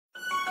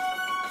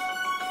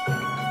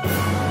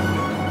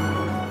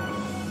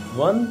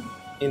everyone.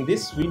 In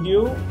this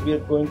video, we are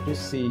going to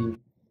see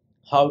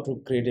how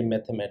to create a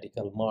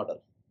mathematical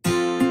model,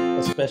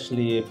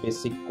 especially a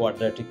basic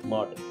quadratic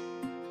model,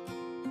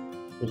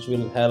 which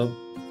will help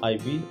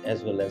IB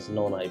as well as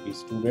non-IB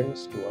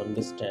students to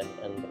understand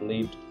and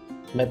relate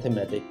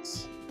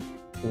mathematics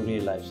to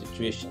real-life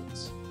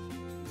situations.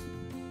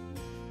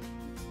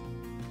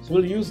 So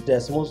we'll use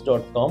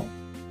desmos.com.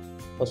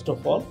 First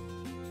of all,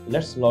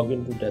 let's log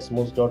into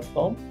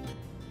desmos.com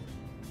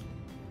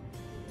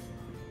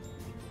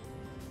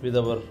with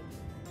our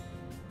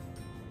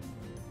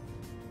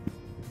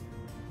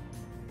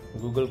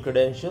Google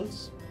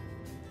credentials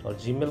or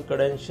Gmail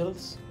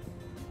credentials.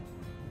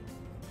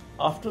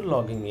 After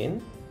logging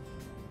in,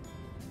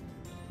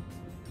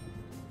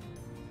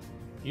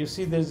 you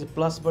see there is a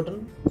plus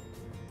button,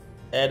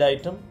 add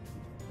item,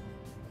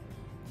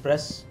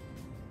 press,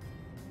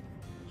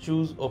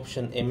 choose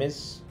option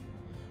image,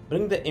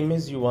 bring the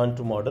image you want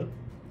to model.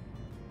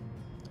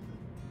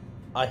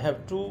 I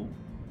have two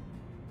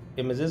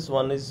images,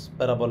 one is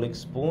parabolic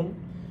spoon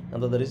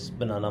and the other is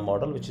banana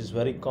model, which is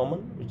very common,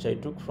 which I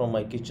took from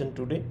my kitchen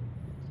today.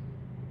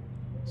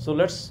 So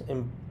let's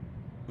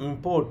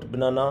import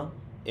banana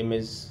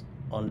image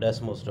on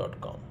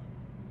desmos.com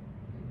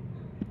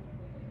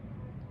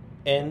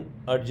and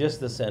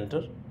adjust the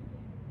center,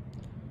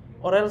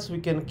 or else we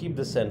can keep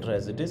the center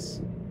as it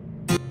is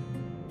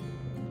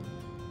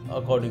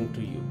according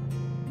to you.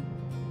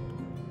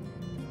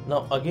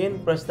 Now again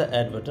press the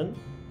add button,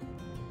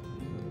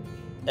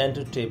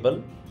 enter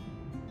table.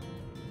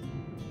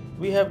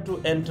 We have to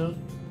enter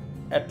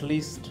at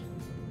least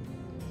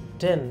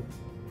 10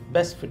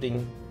 best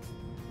fitting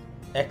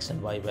x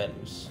and y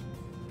values.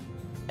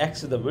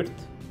 X is the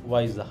width,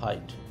 y is the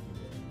height.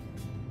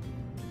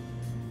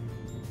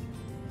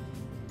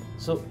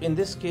 So in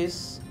this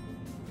case,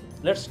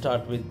 let's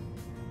start with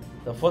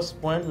the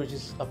first point, which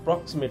is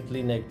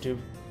approximately negative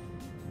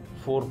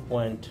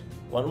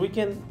 4.1. We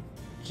can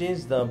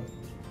change the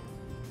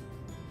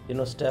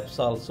steps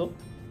also.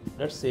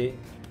 Let's say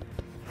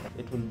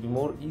it will be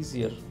more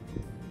easier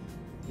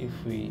if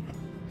we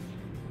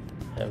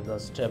have the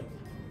step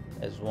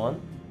as 1.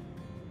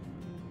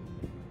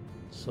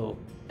 So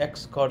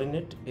x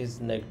coordinate is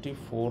negative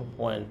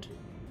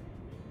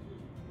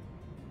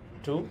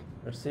 4.2.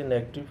 Let's say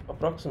negative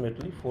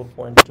approximately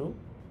 4.2,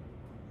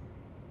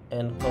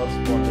 and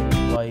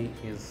corresponding y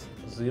is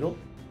 0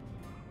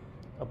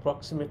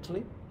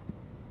 approximately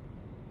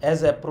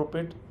as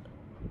appropriate.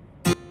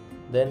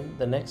 Then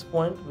the next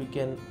point we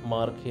can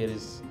mark here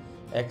is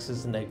x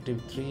is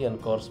negative 3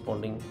 and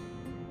corresponding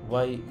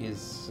y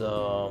is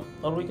or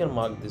we can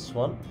mark this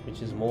one,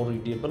 which is more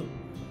readable.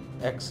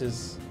 X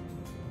is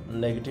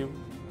negative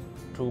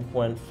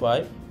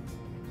 2.5,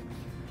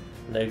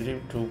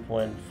 negative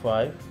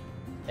 2.5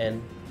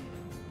 and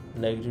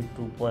negative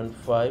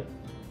 2.5,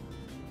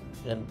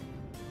 and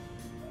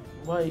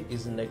y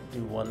is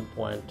negative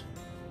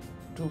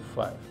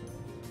 1.25,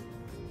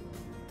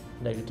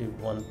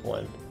 negative 1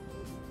 point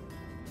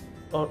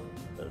or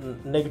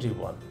negative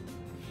 1,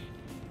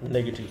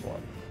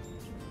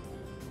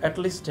 at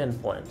least 10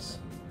 points.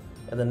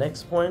 And the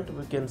next point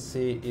we can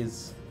say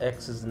is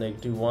x is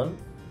negative 1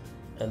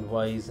 and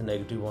y is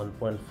negative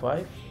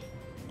 1.5,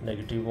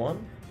 negative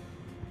 1,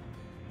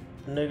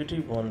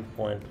 negative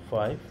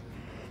 1.5.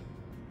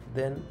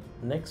 Then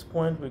next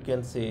point we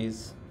can say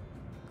is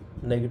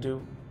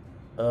negative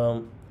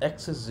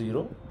x is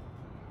 0,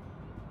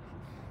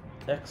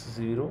 x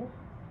 0,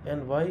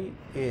 and y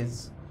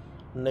is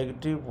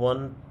negative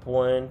 1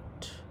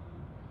 point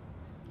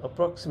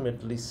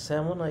approximately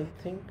 7, I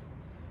think,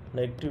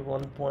 negative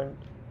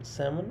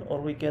 1.7,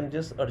 or we can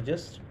just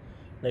adjust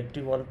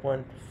negative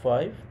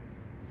 1.5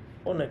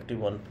 or negative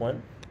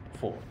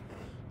 1.4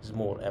 is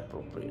more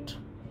appropriate.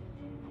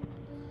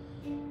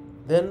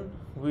 Then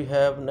we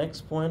have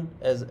next point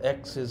as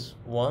x is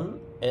 1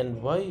 and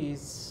y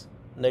is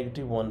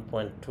negative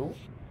 1.2,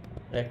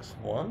 x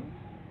 1,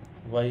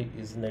 y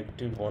is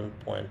negative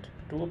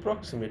 1.2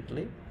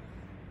 approximately.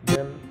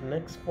 Then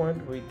next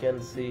point we can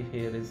see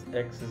here is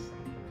x is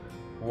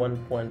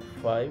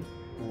 1.5,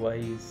 y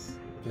is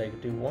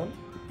negative 1,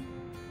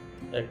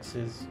 x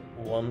is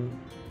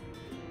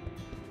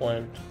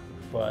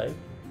 1.5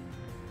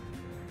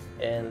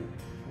 and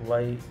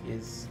y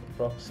is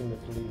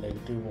approximately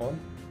negative 1.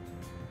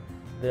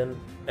 Then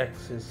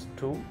x is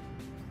 2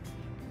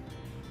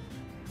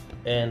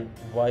 and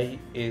y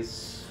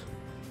is,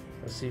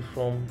 see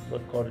from the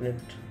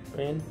coordinate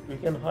plane, we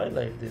can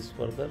highlight this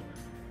further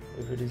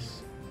if it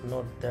is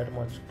not that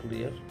much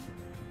clear.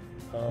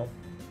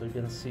 We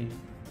can see,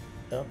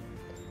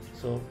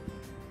 so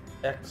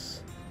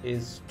x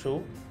is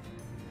 2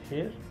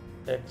 here,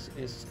 x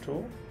is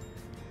 2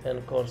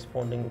 and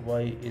corresponding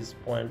y is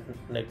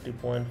negative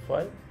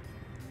 0.5,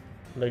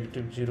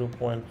 negative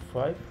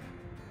 0.5.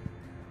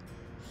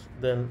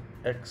 Then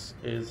x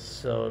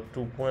is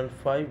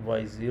 2.5,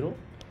 y 0,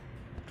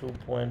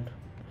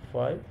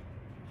 2.5,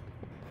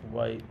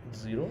 y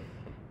 0,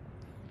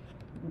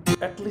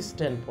 at least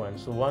 10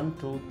 points. So 1,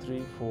 2,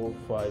 3, 4,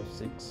 5,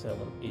 6,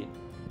 7, 8,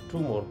 2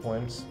 more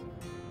points.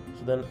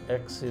 So then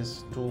x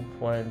is 2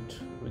 point,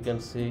 we can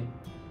say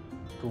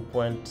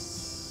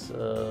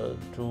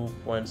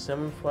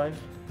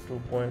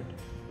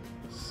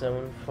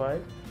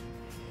 2.75,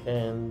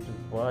 and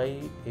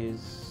y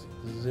is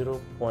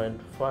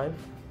 0.5.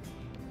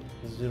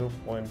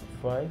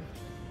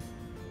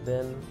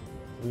 Then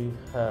we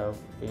have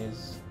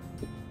is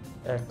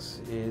x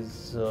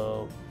is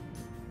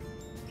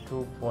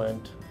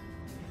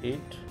 2.8,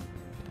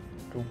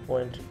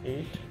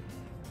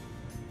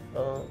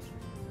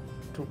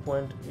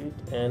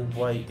 and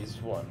y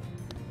is 1.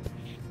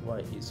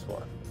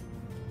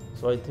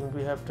 So I think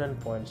we have 10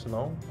 points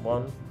now.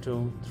 1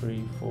 2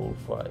 3 4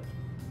 5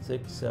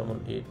 6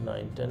 7 8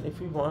 9 10. If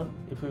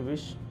we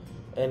wish,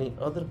 any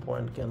other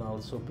point can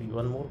also be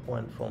one more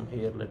point from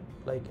here,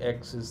 like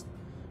x is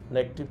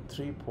negative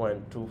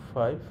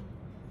 3.25,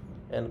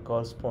 and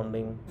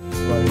corresponding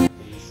y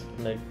is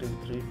negative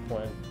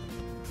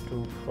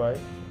 3.25.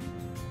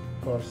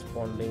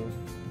 corresponding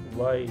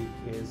y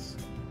is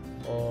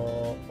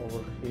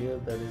over here,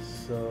 that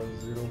is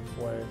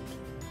 0.5,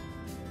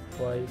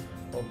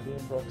 okay,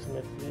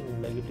 approximately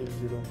negative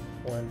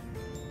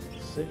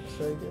 0.6,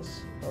 I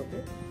guess.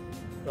 Okay,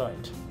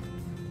 right.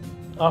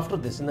 After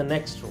this, in the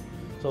next row,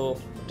 so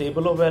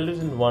table of values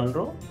in one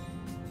row,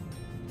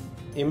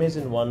 image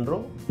in one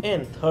row,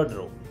 and third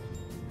row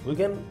we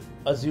can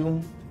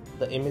assume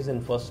the image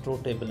in first row,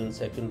 table in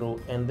second row,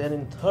 and then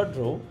in third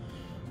row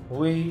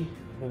we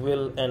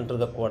will enter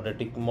the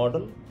quadratic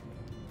model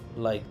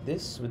like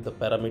this with the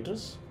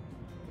parameters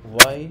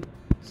y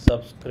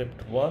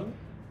subscript 1,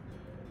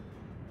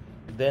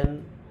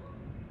 then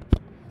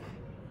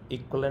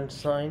equivalent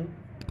sign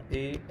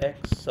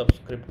ax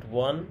subscript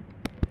 1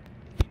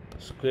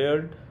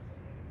 squared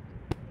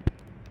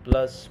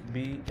plus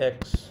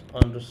bx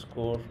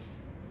underscore,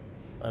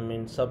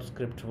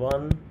 subscript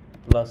 1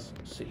 plus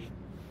c,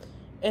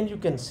 and you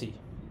can see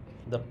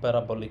the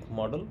parabolic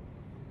model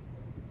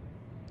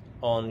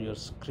on your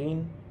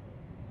screen.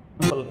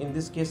 Well, in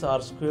this case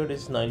r squared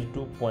is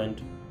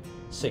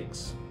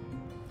 92.6,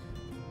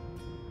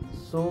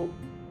 so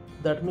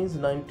that means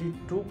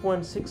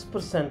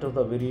 92.6% of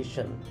the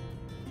variation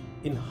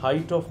in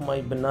height of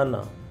my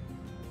banana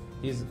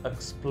is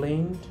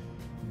explained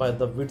by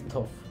the width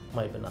of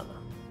my banana.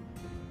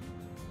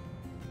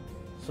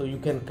 So you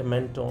can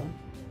comment on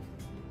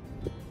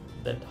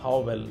that, how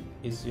well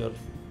is your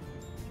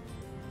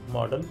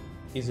model,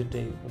 is it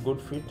a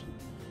good fit?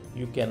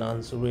 You can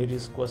answer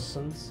various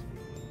questions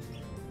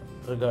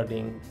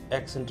regarding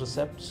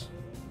x-intercepts,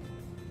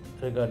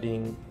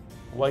 regarding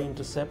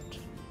y-intercept,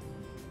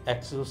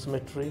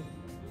 axisymmetry,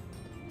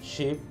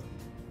 shape,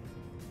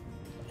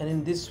 and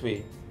in this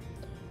way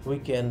we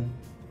can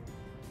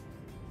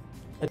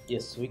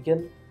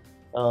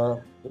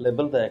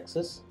label the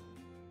axis,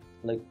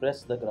 like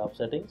press the graph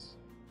settings,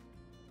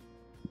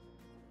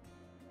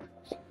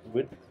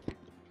 width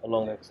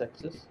along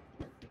x-axis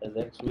as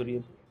x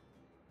variable,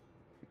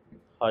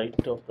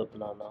 height of the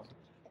banana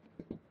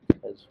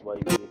as y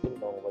variable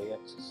along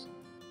y-axis.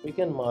 We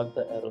can mark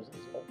the arrows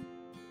as well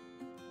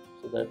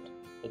so that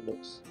it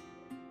looks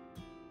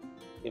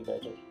a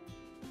better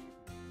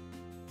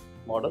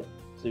model.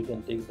 So you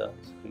can take the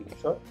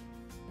screenshot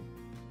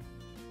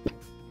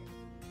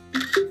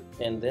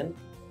and then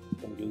you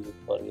can use it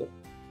for your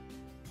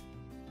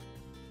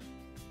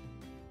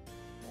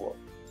work.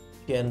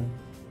 You can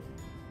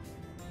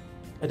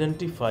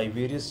identify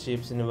various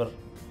shapes in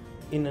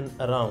and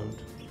around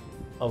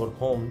our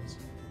homes,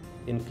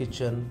 in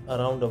kitchen,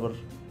 around our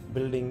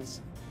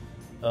buildings,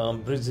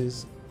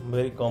 bridges,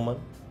 very common.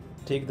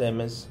 Take the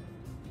image,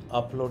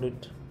 upload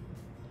it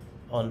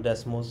on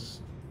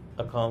Desmos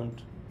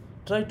account,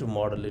 try to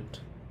model it,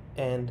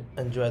 and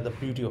enjoy the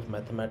beauty of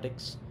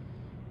mathematics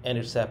and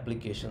its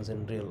applications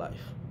in real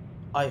life.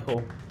 I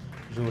hope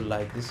you will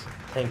like this.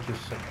 Thank you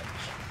so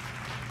much.